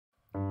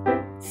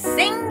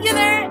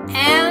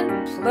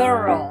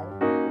plural.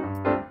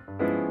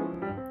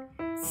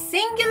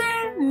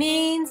 Singular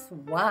means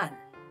one.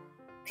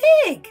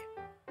 Pig.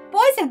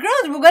 Boys and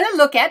girls, we're going to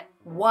look at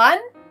one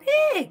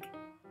pig.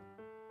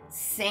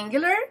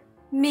 Singular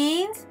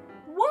means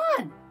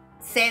one.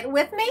 Say it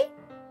with me.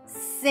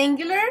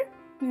 Singular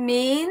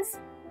means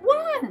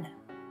one.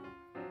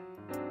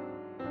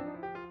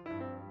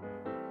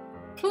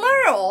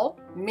 Plural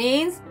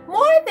means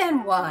more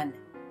than one.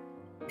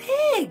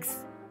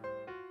 Pigs.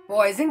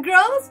 Boys and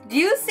girls, do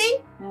you see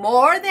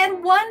more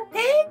than one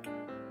pig?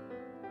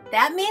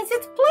 That means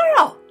it's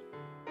plural.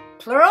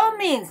 Plural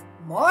means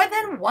more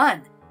than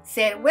one.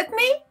 Say it with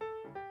me.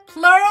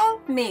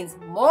 Plural means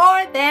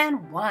more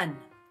than one.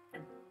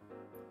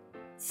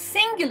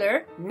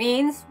 Singular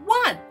means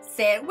one.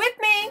 Say it with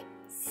me.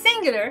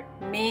 Singular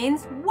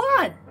means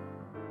one.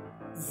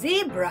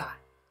 Zebra.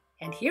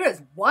 And here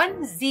is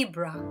one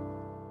zebra.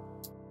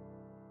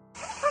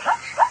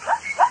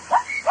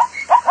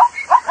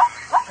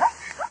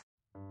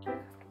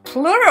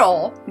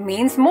 Plural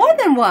means more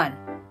than one.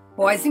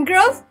 Boys and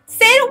girls,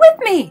 say it with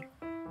me.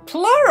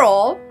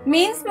 Plural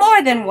means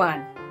more than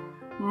one.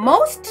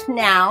 Most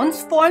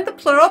nouns form the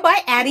plural by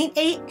adding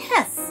a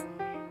S.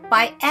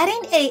 By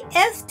adding a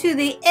S to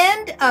the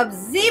end of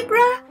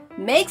zebra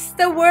makes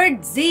the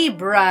word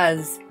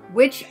zebras,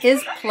 which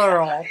is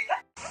plural.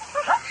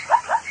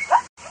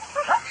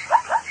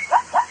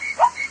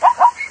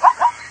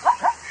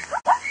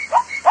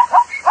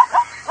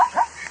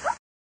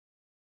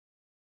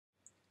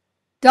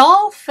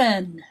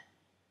 Dolphin.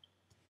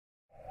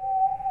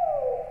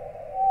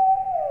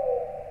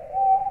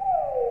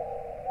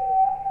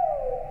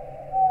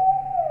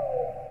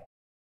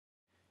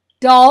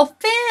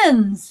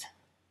 Dolphins.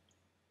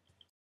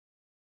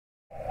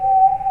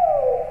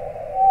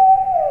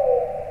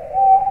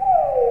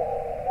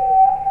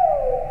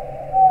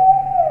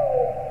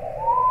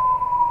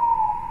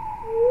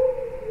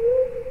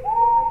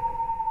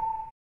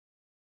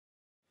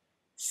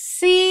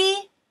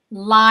 Sea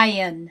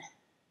lion.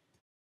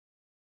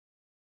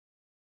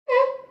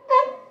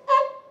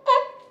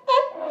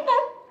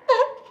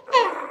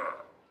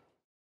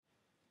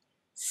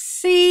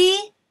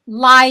 Sea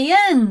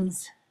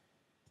lions.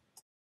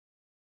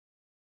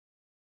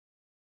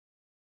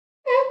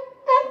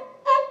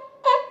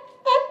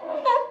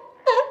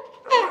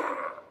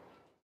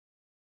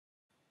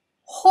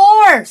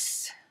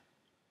 Horse.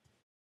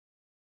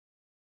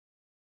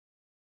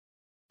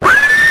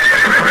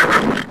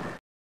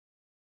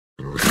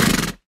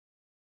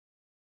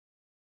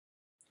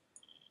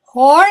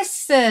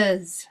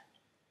 Horses.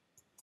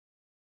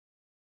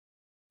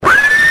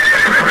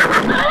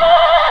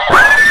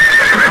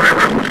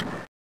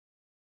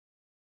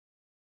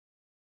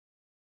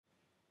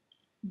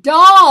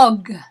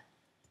 Dog.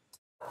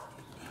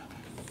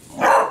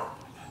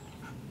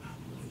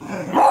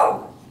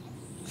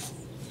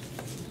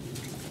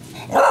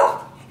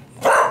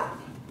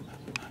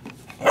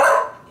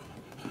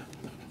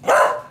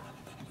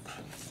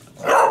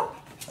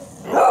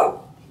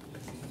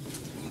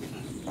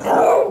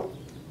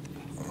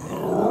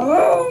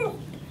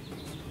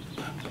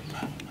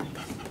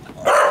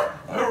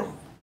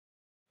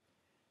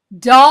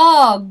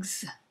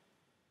 Dogs.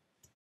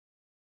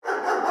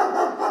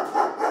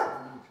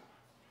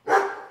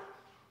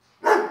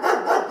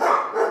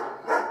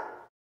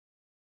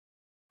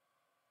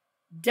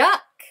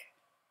 Duck.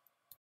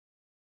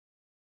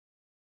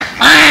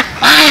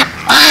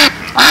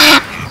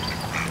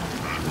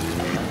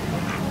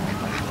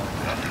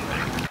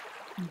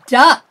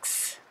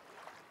 Ducks.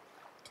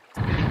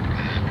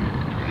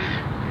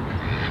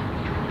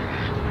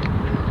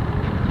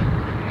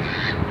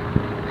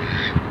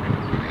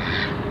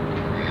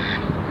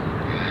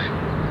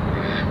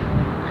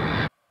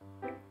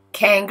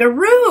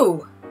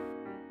 Kangaroo.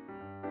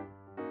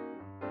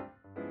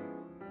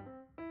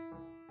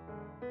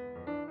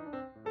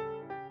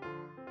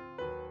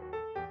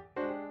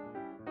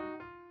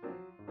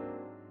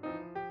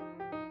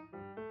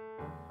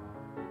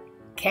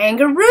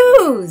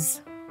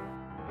 Kangaroos.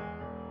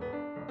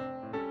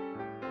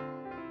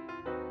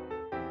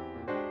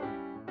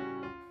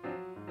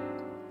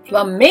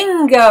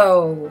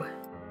 Flamingo.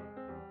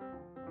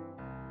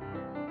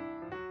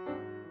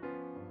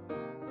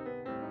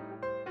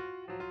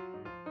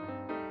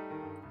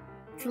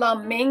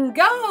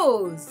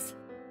 Flamingos.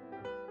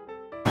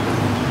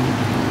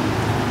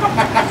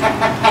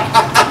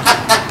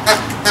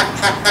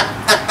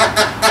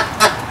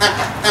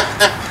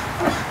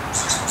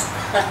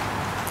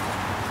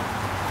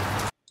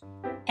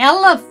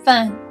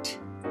 Elephant.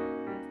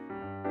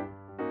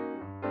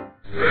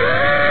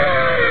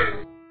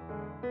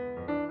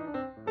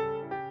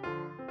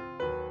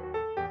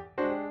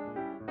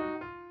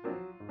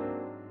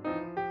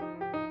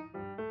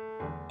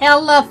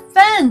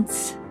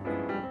 Elephants.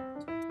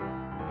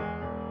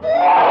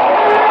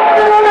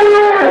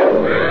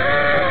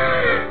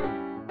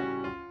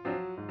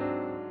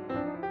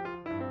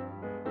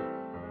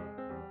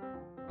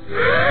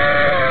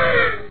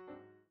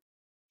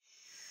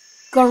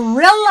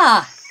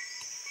 Gorilla.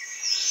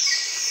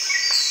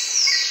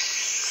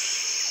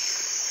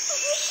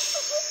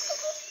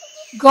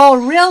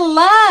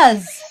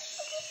 Gorillas.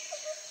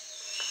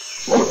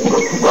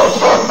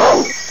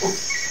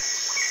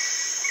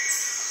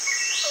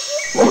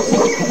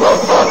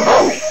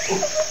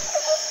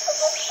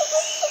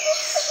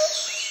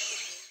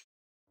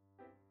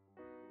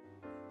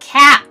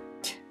 Cat.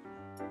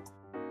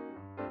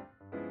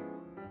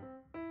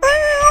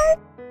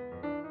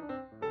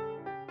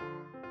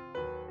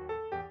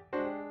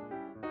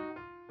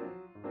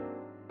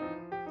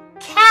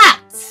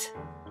 Cats.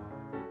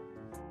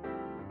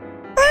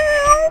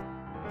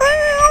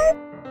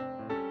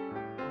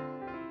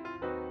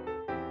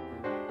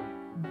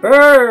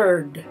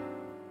 Bird.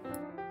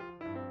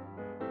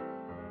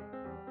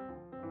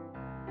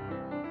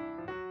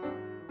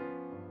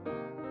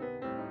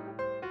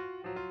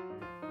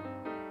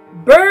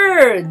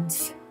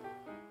 Birds.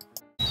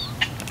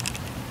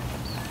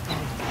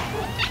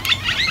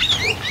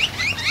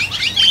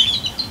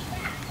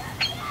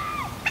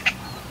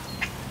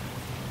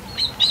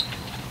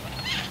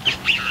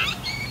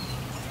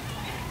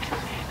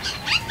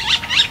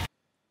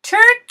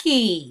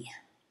 Turkey.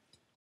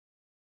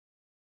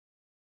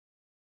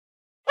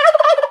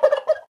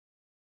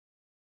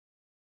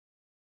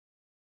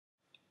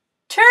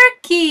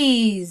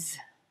 Turkeys.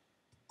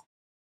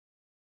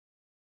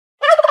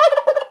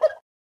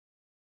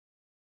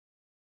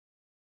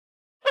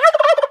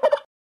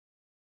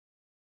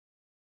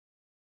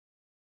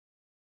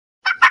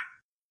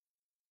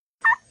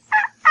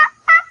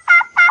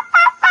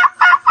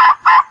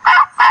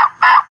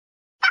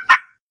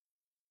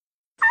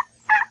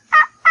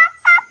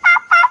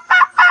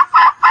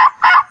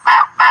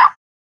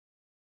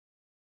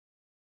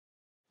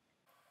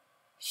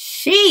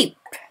 Sheep.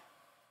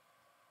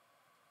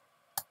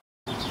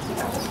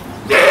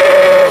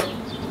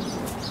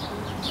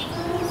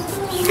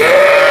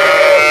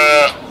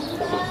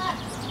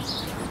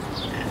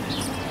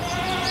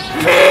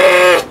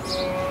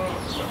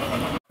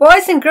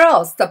 Boys and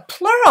girls, the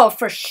plural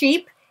for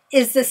sheep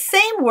is the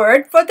same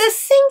word for the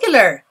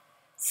singular.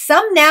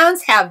 Some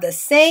nouns have the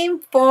same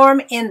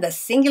form in the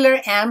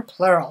singular and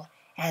plural,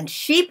 and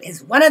sheep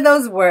is one of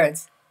those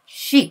words.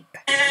 Sheep.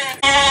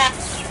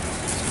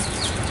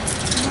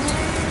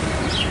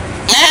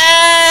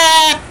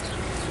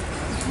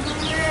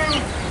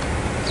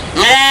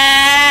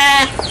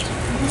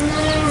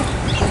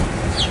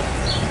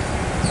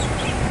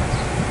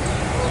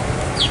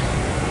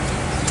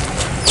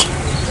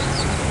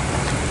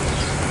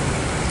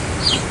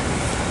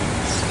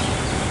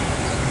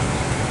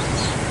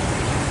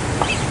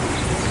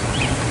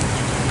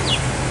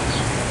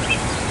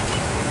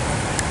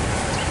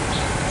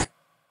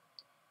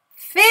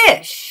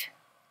 Fish.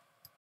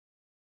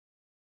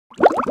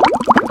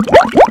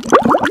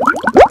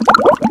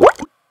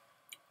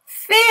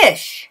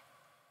 Fish.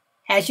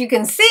 As you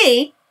can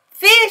see,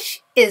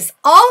 fish is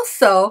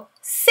also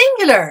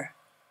singular.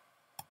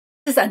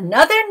 This is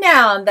another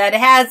noun that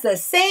has the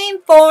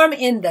same form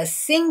in the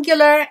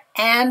singular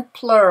and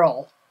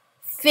plural.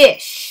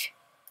 Fish.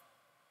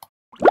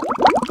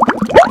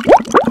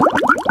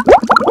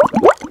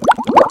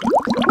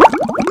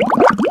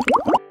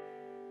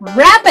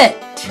 Rabbit.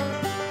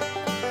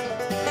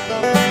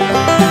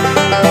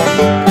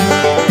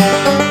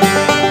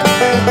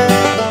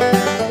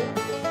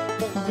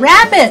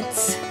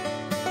 Rabbits.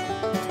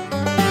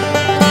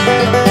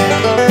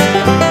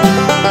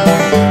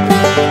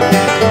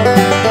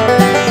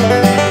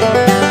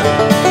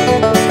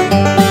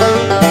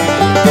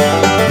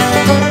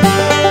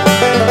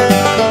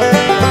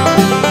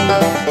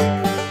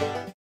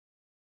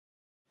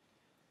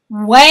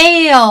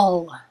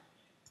 Whale.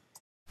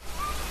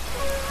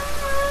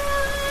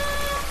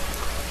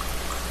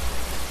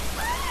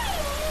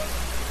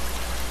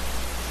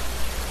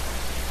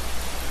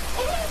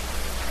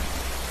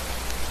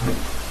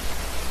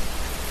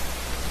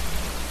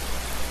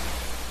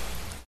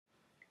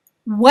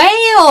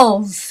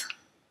 Whales.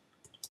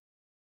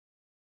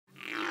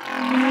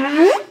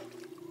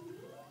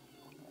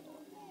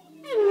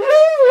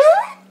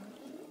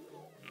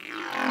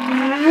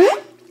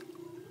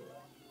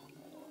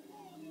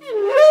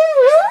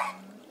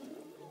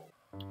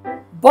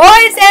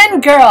 Boys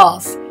and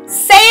girls,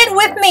 say it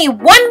with me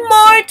one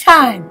more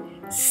time.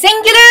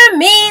 Singular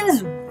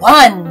means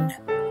one.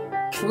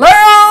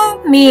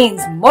 Plural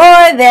means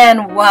more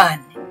than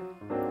one.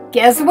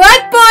 Guess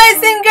what,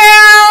 boys and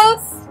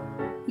girls?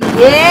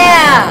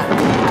 Yeah,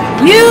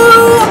 you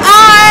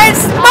are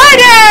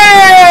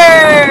smarter!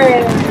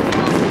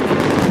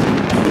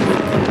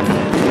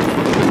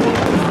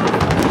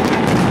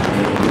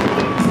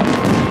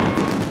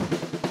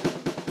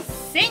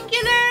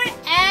 Singular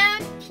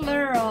and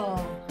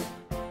plural.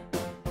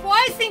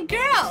 Boys and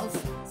girls,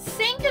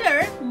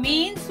 singular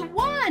means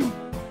one.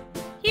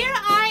 Here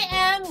I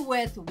am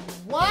with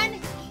one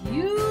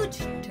huge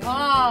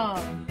dog.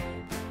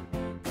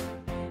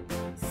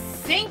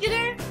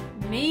 Singular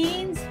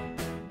means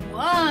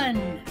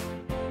one.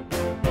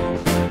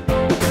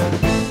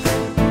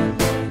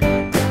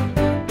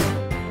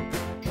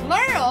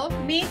 Plural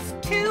means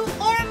two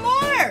or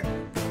more.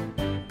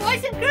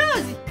 Boys and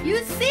girls,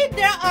 you see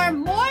there are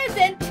more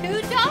than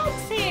two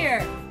dogs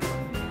here.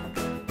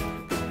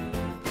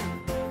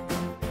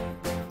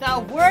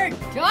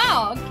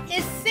 dog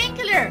is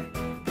singular.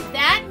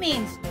 That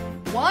means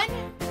one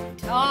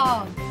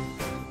dog.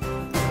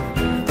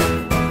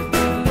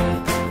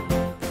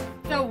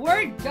 The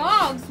word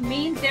dogs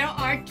means there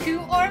are two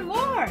or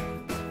more.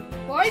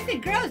 Boys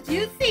and girls, do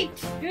you see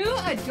two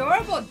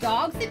adorable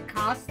dogs in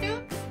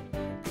costumes?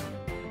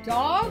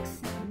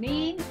 Dogs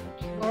mean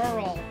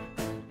plural.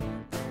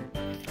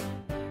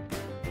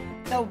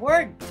 The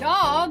word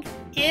dog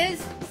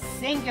is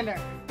singular.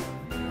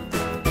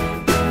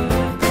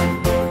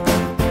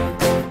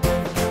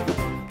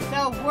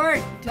 The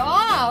word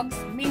dogs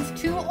means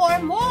two or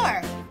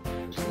more,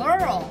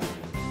 plural.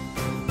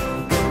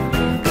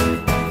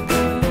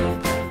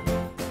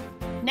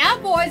 Now,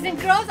 boys and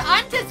girls,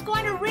 I'm just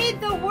going to read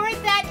the word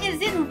that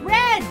is in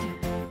red.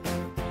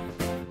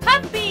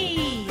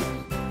 Puppy.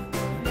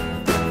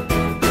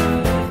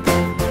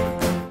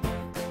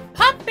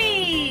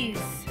 Puppies.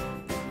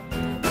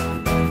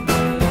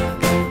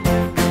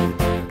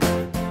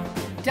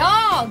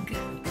 Dog.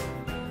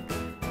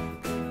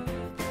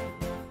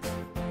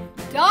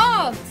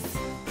 Dogs.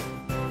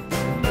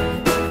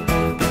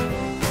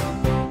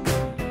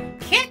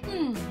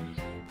 Kitten.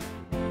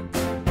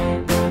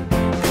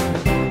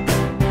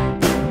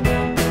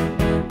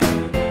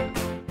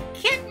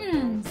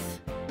 Kittens.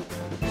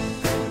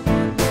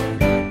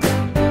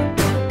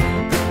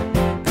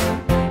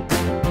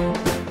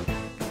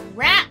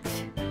 Rat.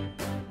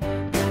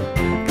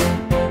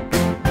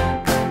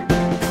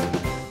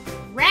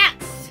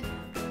 Rats.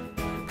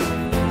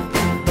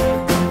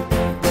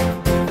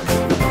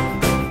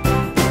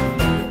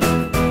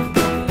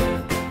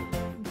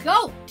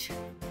 Goat.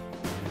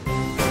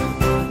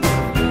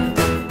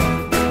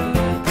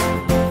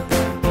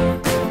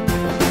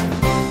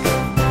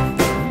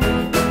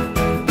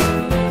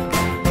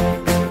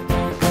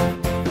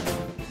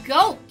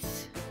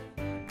 Goats.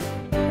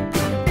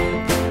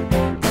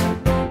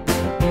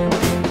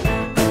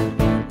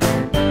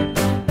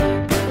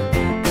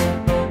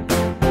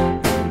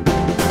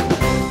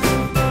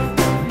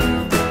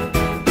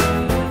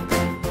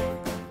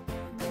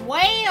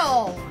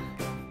 Whale.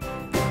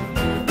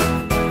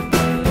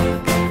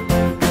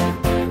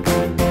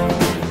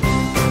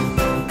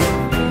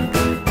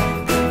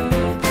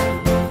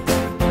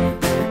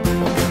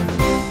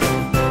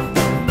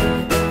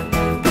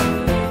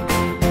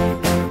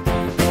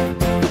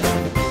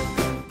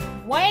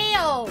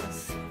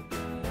 Whales.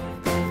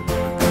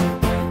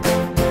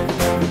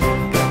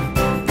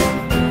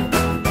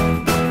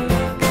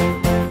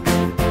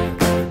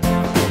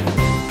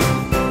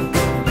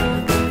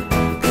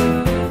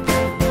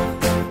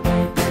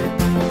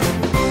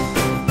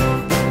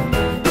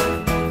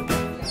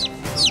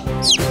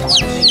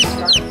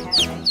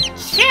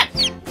 Chick.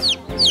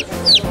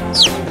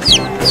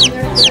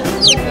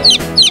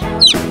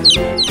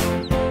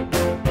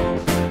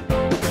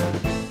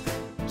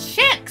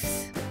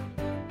 Chicks.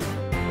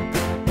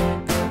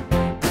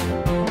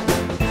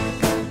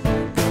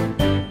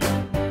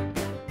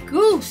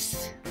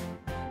 Goose.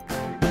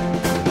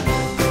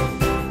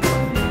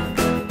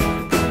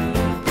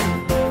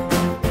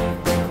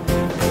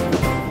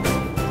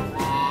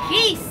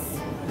 Geese.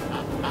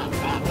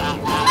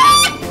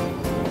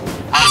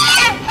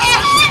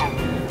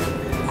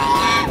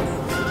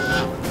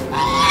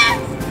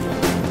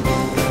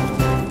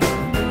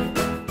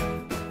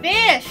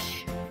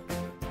 Fish.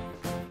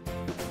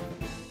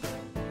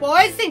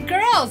 Boys and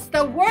girls,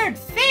 the word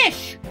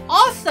fish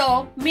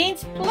also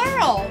means plural.